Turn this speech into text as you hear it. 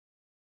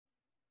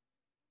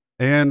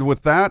And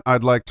with that,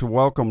 I'd like to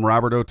welcome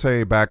Robert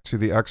Otte back to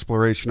the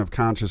exploration of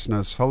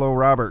consciousness. Hello,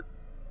 Robert.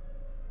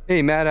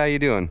 Hey, Matt, how you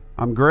doing?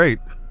 I'm great.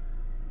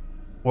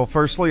 Well,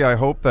 firstly, I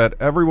hope that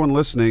everyone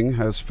listening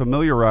has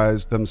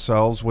familiarized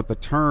themselves with the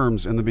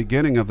terms in the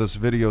beginning of this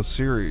video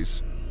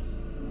series.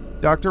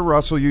 Dr.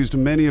 Russell used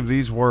many of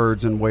these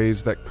words in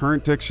ways that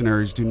current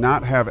dictionaries do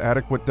not have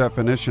adequate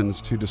definitions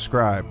to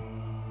describe.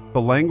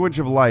 The language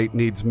of light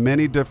needs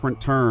many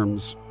different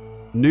terms,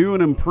 new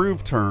and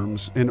improved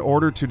terms, in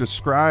order to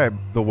describe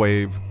the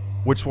wave,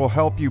 which will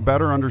help you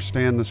better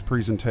understand this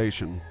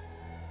presentation.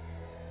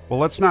 Well,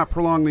 let's not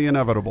prolong the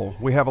inevitable.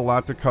 We have a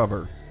lot to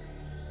cover.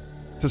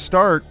 To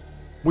start,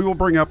 we will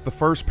bring up the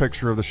first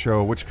picture of the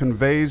show, which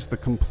conveys the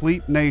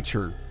complete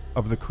nature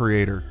of the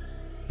Creator,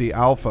 the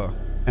Alpha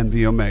and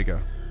the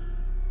Omega.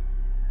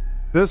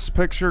 This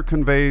picture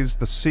conveys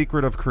the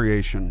secret of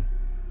creation,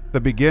 the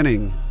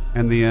beginning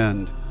and the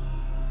end.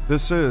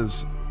 This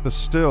is the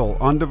still,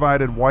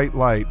 undivided white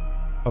light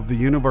of the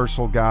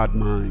universal God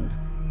mind.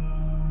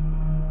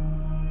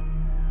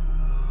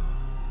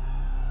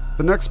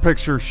 The next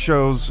picture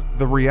shows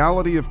the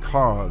reality of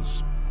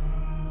cause.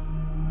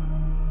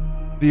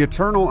 The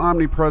eternal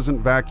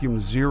omnipresent vacuum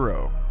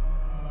zero,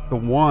 the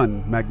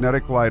one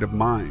magnetic light of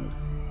mind,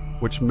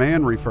 which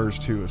man refers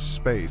to as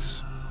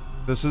space.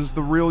 This is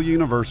the real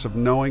universe of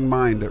knowing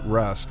mind at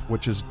rest,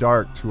 which is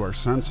dark to our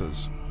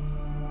senses.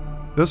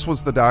 This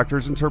was the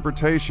doctor's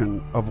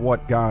interpretation of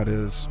what God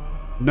is.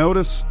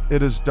 Notice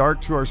it is dark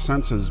to our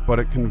senses, but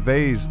it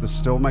conveys the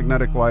still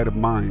magnetic light of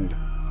mind,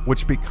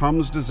 which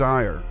becomes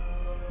desire,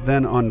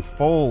 then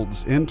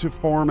unfolds into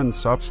form and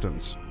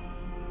substance.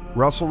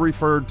 Russell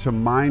referred to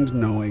mind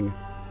knowing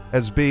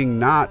as being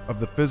not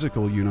of the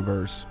physical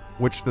universe,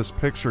 which this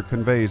picture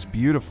conveys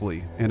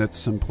beautifully in its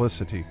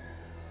simplicity.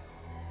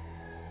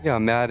 Yeah,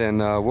 Matt, and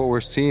what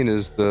we're seeing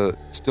is the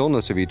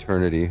stillness of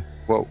eternity.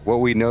 What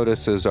we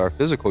notice as our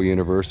physical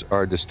universe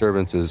are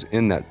disturbances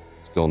in that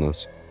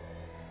stillness.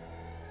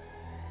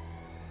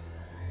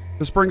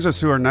 This brings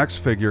us to our next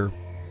figure,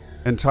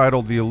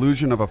 entitled The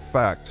Illusion of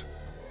Effect.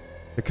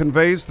 It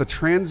conveys the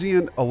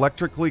transient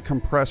electrically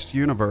compressed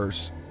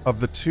universe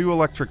of the two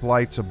electric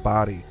lights of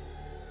body,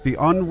 the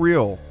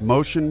unreal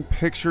motion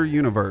picture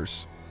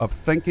universe of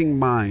thinking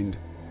mind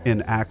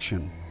in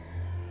action.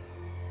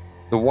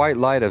 The white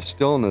light of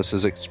stillness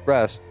is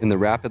expressed in the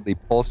rapidly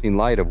pulsing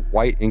light of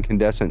white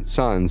incandescent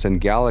suns and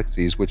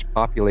galaxies which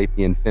populate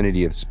the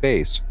infinity of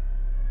space.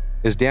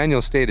 As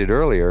Daniel stated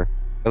earlier,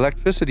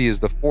 electricity is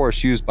the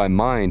force used by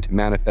mind to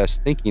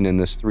manifest thinking in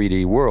this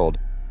 3D world.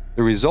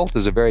 The result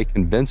is a very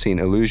convincing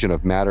illusion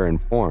of matter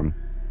and form.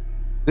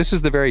 This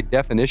is the very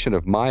definition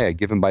of Maya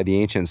given by the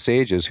ancient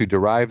sages who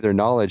derived their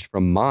knowledge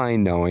from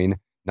mind knowing,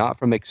 not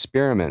from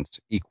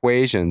experiments,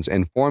 equations,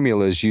 and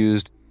formulas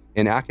used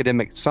in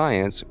academic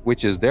science,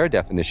 which is their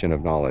definition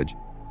of knowledge.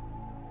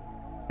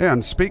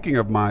 And speaking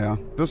of Maya,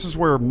 this is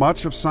where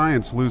much of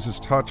science loses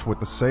touch with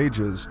the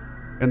sages,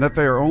 and that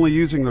they are only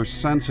using their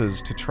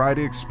senses to try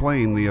to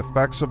explain the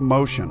effects of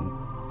motion,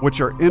 which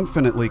are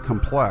infinitely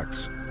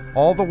complex,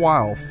 all the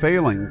while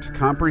failing to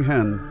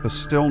comprehend the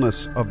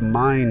stillness of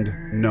mind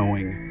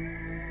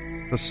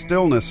knowing. The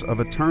stillness of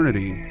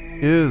eternity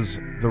is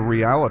the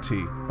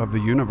reality of the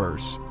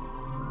universe.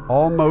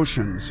 All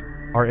motions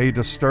are a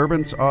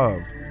disturbance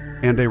of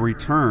and a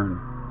return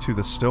to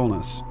the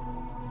stillness.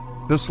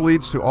 This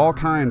leads to all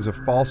kinds of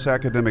false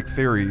academic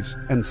theories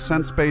and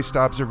sense-based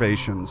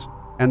observations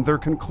and their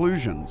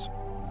conclusions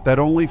that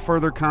only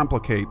further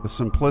complicate the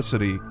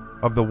simplicity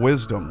of the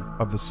wisdom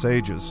of the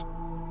sages.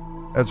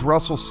 As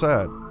Russell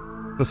said,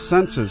 the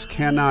senses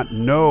cannot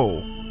know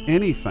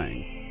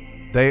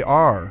anything. They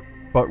are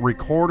but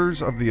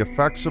recorders of the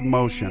effects of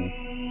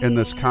motion in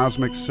this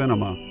cosmic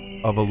cinema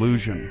of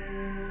illusion.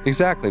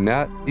 Exactly,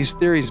 Matt. These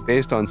theories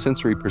based on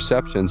sensory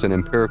perceptions and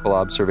empirical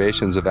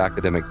observations of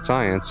academic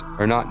science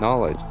are not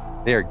knowledge.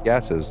 They are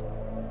guesses.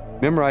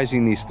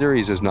 Memorizing these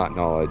theories is not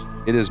knowledge.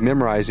 It is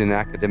memorizing an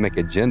academic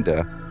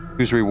agenda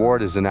whose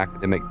reward is an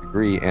academic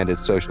degree and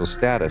its social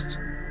status.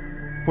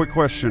 Quick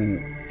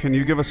question. Can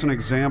you give us an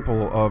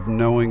example of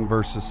knowing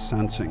versus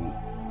sensing?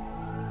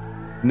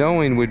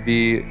 Knowing would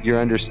be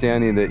your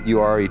understanding that you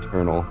are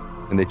eternal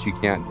and that you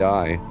can't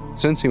die.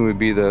 Sensing would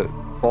be the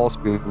false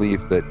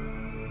belief that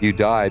you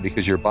die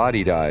because your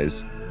body dies.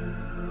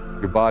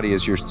 Your body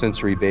is your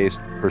sensory-based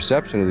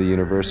perception of the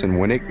universe, and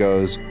when it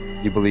goes,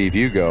 you believe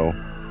you go,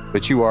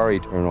 but you are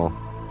eternal.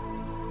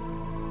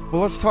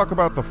 Well, let's talk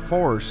about the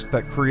force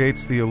that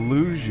creates the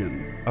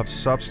illusion of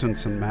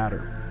substance and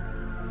matter.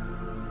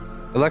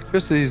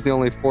 Electricity is the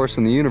only force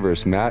in the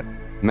universe, Matt.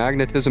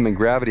 Magnetism and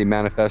gravity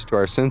manifest to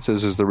our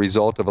senses as the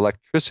result of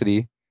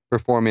electricity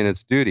performing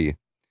its duty.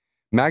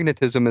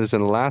 Magnetism is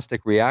an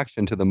elastic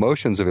reaction to the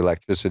motions of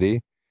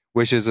electricity,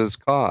 which is its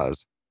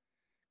cause.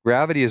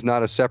 Gravity is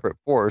not a separate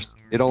force.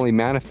 It only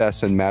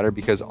manifests in matter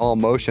because all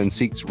motion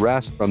seeks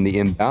rest from the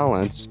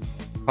imbalance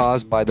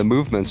caused by the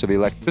movements of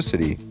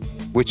electricity,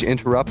 which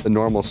interrupt the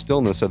normal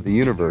stillness of the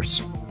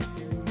universe.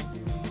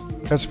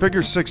 As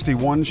Figure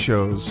 61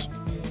 shows,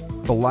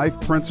 the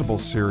Life Principle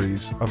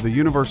series of the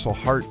Universal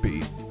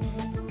Heartbeat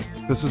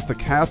This is the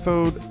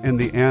cathode and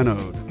the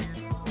anode.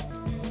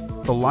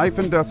 The life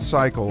and death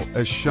cycle,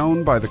 as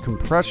shown by the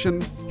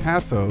compression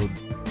cathode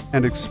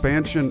and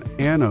expansion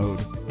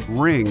anode,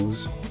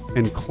 rings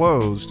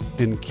enclosed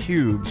in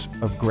cubes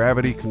of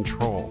gravity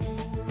control.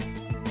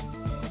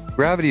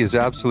 Gravity is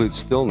absolute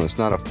stillness,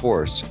 not a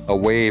force. A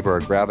wave or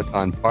a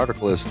graviton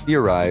particle is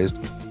theorized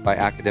by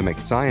academic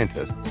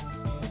scientists.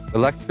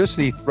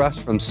 Electricity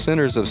thrusts from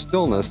centers of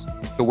stillness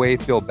to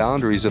wave-field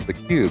boundaries of the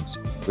cubes,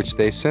 which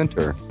they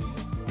center.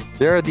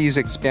 There, these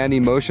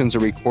expanding motions are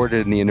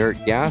recorded in the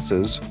inert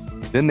gases,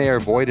 then they are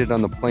voided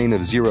on the plane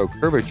of zero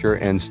curvature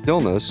and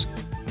stillness,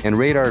 and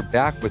radared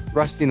back with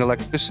thrusting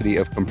electricity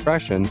of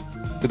compression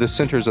to the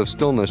centers of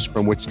stillness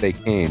from which they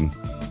came.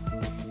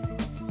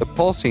 The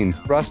pulsing,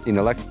 thrusting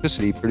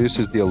electricity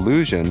produces the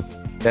illusion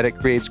that it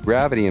creates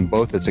gravity in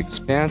both its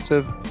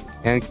expansive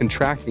and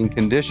contracting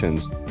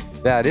conditions.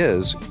 That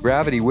is,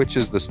 gravity which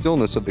is the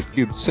stillness of the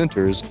cube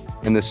centers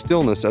and the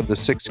stillness of the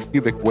 6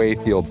 cubic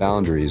wave field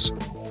boundaries.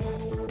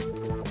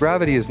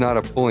 Gravity is not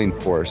a pulling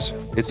force.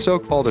 Its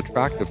so-called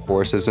attractive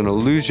force is an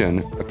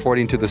illusion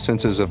according to the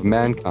senses of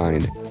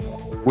mankind,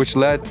 which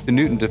led to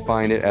Newton to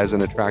define it as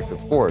an attractive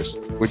force,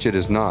 which it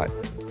is not.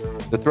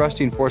 The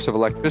thrusting force of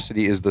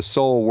electricity is the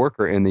sole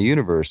worker in the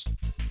universe.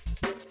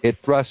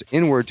 It thrusts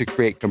inward to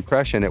create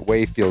compression at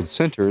wave field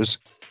centers,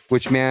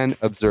 which man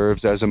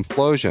observes as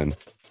implosion.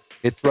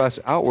 It thrusts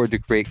outward to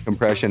create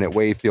compression at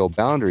wave field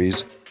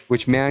boundaries,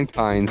 which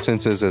mankind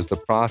senses as the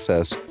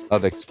process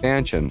of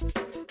expansion.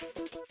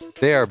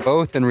 They are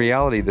both in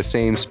reality the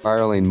same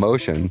spiraling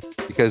motion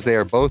because they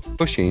are both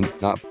pushing,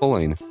 not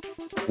pulling.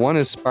 One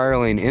is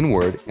spiraling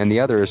inward and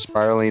the other is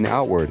spiraling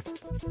outward.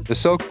 The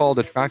so-called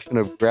attraction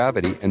of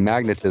gravity and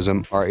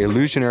magnetism are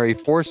illusionary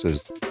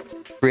forces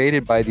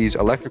created by these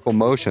electrical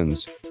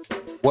motions.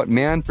 What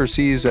man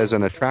perceives as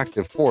an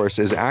attractive force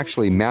is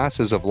actually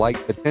masses of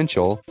like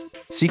potential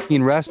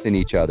seeking rest in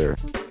each other,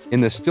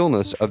 in the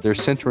stillness of their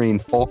centering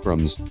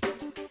fulcrums.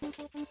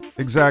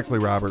 Exactly,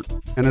 Robert.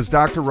 And as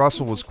Dr.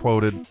 Russell was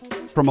quoted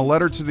from a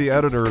letter to the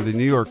editor of the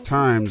New York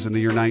Times in the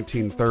year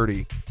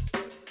 1930,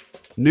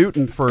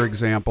 Newton, for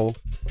example,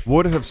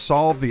 would have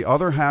solved the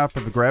other half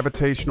of the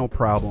gravitational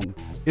problem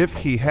if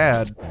he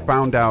had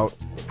found out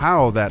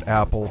how that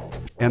apple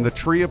and the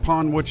tree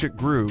upon which it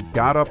grew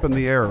got up in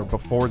the air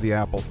before the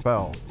apple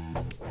fell.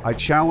 I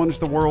challenge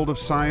the world of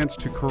science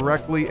to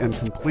correctly and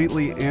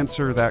completely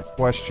answer that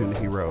question,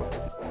 he wrote.